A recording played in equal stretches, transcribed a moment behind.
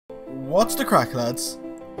What's the crack, lads?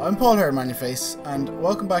 I'm PaulHairyManlyFace, and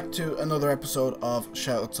welcome back to another episode of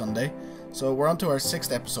Shoutout Sunday. So we're on to our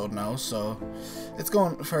 6th episode now, so it's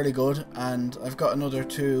going fairly good, and I've got another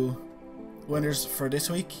 2 winners for this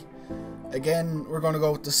week. Again, we're going to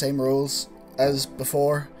go with the same rules as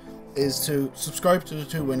before, is to subscribe to the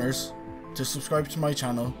 2 winners, to subscribe to my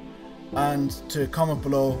channel, and to comment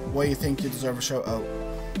below why you think you deserve a shout out.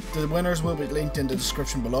 The winners will be linked in the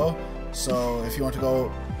description below, so if you want to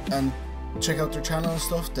go and check out their channel and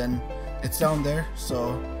stuff, then it's down there.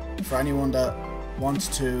 So for anyone that wants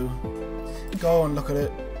to go and look at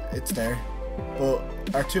it, it's there. But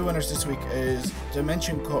our 2 winners this week is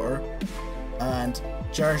Dimension Cutter and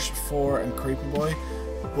Jarsh4 and Creepy Boy.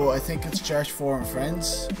 But I think it's Jarsh4 and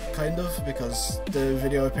Friends, kind of, because the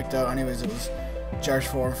video I picked out anyways, it was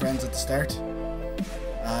Jarsh4 and Friends at the start.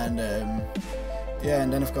 And yeah,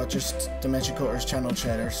 and then I've got just Dimension Cutter's channel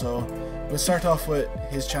trailer. So we'll start off with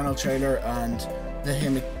his channel trailer and let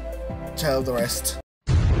him tell the rest.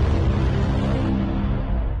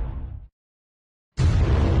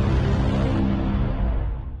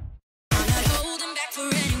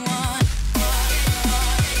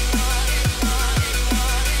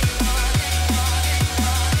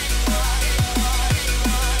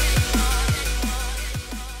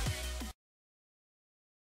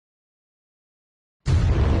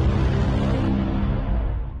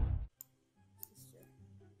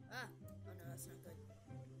 Oh no, that's not good.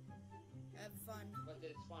 Have fun. What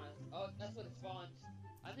did it spawn as? Oh, that's what it spawns.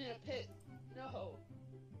 I'm in a pit. No.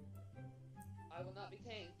 I will not be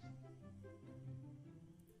tamed.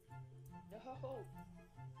 No.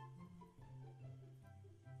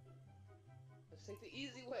 Let's take the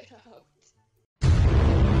easy way out.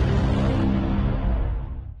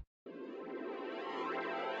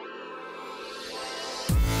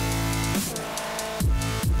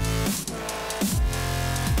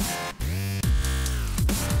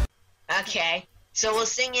 Okay, so we'll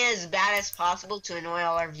sing it as bad as possible to annoy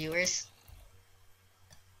all our viewers.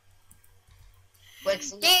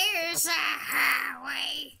 What's There's a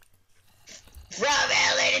highway from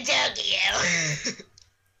LA to Tokyo?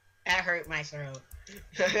 That hurt my throat.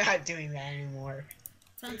 I'm not doing that anymore.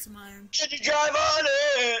 Found some iron. Should you drive on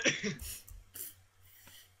it?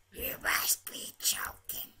 You must be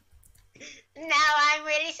joking. No, I'm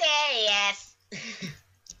really serious.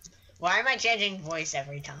 Why am I changing voice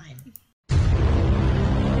every time?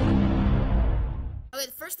 Okay,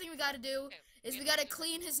 the first thing we gotta do is we gotta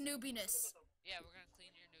clean his noobiness. Yeah, we're gonna clean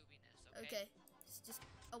your noobiness, Okay. Just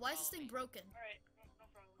oh, why is this thing broken?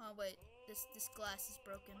 Oh wait, this glass is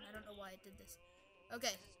broken. I don't know why it did this.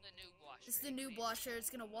 Okay. This is the noob washer. It's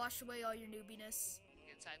gonna wash away all your noobiness.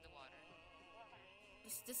 Inside the water.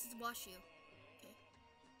 This is wash you. Okay.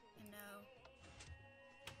 And now.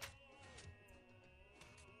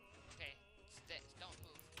 Okay, don't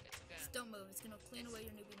move. It's gonna... Just don't move. It's gonna clean away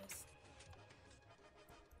your noobiness.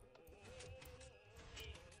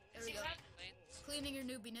 There we go. Cleaning your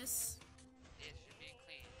noobiness. It should be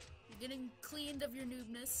clean. You're getting cleaned of your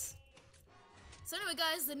noobness. So anyway,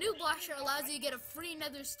 guys, the noob washer allows you to get a free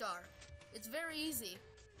nether star. It's very easy.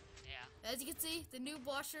 Yeah. As you can see, the noob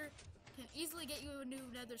washer can easily get you a new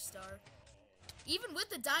nether star. Even with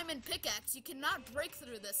the diamond pickaxe, you cannot break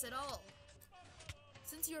through this at all,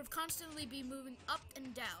 since you will constantly be moving up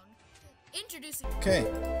and down. Introducing. Okay,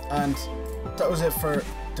 and that was it for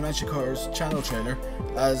Dimension Cutter's channel trailer.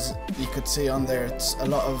 As you could see on there, it's a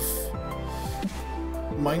lot of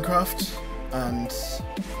Minecraft, and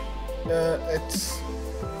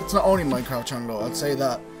it's not only Minecraft channel. I'd say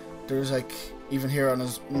that there's like, even here on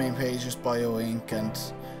his main page, just Bio Inc. and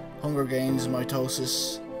Hunger Games,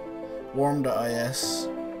 Mitosis, Worm.is.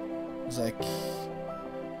 There's like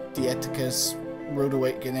the Ethicus, Rude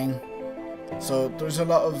Awakening. So there's a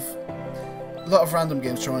lot of random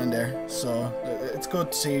games thrown in there. So it's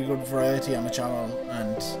good to see a good variety on the channel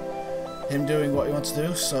and him doing what he wants to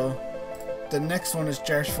do. So the next one is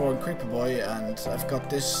Jarsh4 and Creepy Boy, and I've got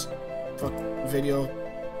this video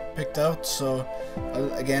picked out. So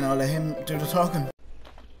I'll let him do the talking.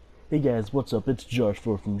 Hey guys, what's up? It's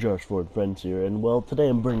Jarsh4 from Jarsh4 and Friends here, and well, today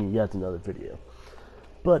I'm bringing yet another video.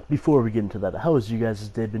 But before we get into that, how has you guys'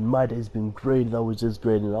 day been? My day's been great, it always is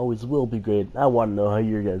great, and it always will be great. I want to know how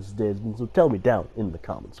your guys' day has been, so tell me down in the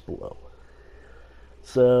comments below.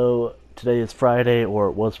 So, today is Friday, or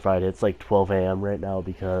it was Friday. It's like 12 a.m. right now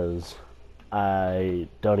because I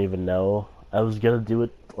don't even know. I was gonna do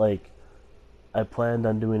it, like, I planned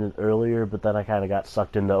on doing it earlier, but then I kind of got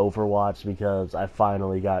sucked into Overwatch because I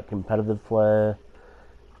finally got competitive play,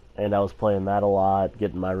 and I was playing that a lot,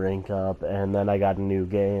 getting my rank up, and then I got a new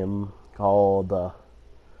game called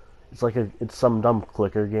it's some dumb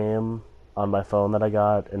clicker game on my phone that I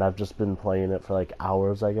got, and I've just been playing it for like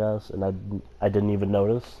hours, I guess, and I didn't even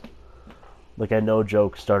notice. Like, I no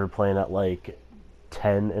joke started playing at like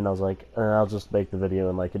 10, and I was like, I'll just make the video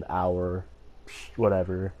in like an hour,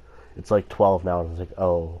 whatever. It's like 12 now, and I was like,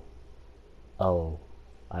 oh,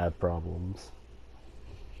 I have problems.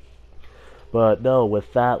 But no,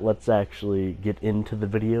 with that, let's actually get into the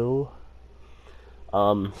video.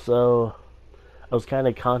 So I was kind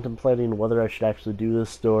of contemplating whether I should actually do this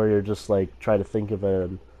story or just like try to think of a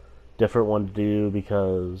different one to do,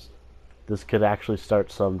 because this could actually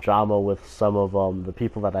start some drama with some of the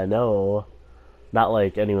people that I know. Not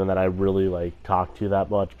like anyone that I really like talk to that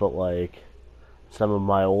much, but like some of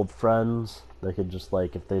my old friends. They could just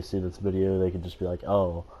like, if they see this video, they could just be like,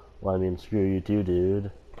 oh, well, I mean, screw you too,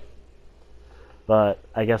 dude. But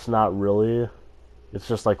I guess not really. It's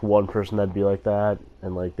just like one person that'd be like that,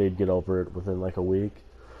 and like they'd get over it within like a week.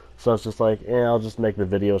 So it's just like, I'll just make the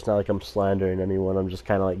video. It's not like I'm slandering anyone. I'm just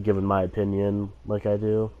kind of like giving my opinion like I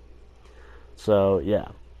do. So yeah.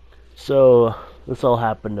 So this all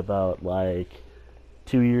happened about like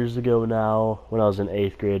 2 years ago now, when I was in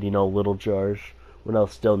 8th grade. You know, little Josh, when I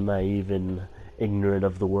was still naive and ignorant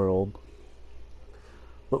of the world.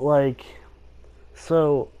 But like,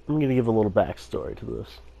 so I'm gonna give a little backstory to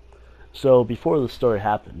this. So before this story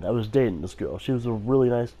happened, I was dating this girl. She was a really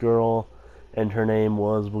nice girl, and her name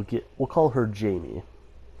was, we'll call her Jamie.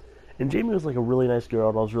 And Jamie was like a really nice girl,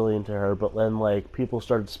 and I was really into her. But then like people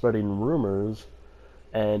started spreading rumors,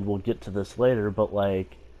 and we'll get to this later. But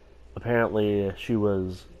like, apparently she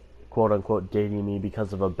was quote unquote dating me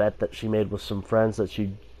because of a bet that she made with some friends that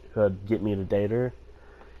she could get me to date her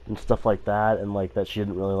and stuff like that, and like that she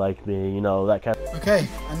didn't really like me, you know, that kind of. Okay,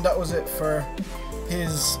 and that was it for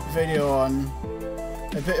his video on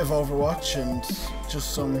a bit of Overwatch and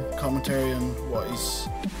just some commentary on what he's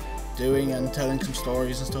doing and telling some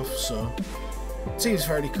stories and stuff. So it seems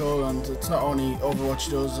fairly cool, and it's not only Overwatch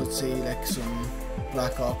he does. I'd see like some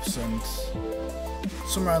Black Ops and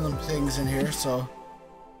some random things in here, so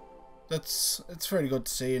it's fairly good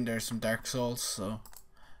to see. And there's some Dark Souls, so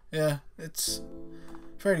yeah, it's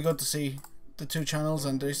fairly good to see the two channels,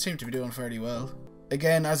 and they seem to be doing fairly well.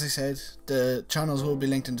 Again, as I said, the channels will be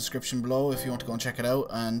linked in the description below if you want to go and check it out.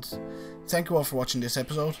 And thank you all for watching this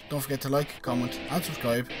episode. Don't forget to like, comment and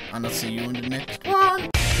subscribe, and I'll see you in the next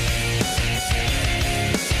one.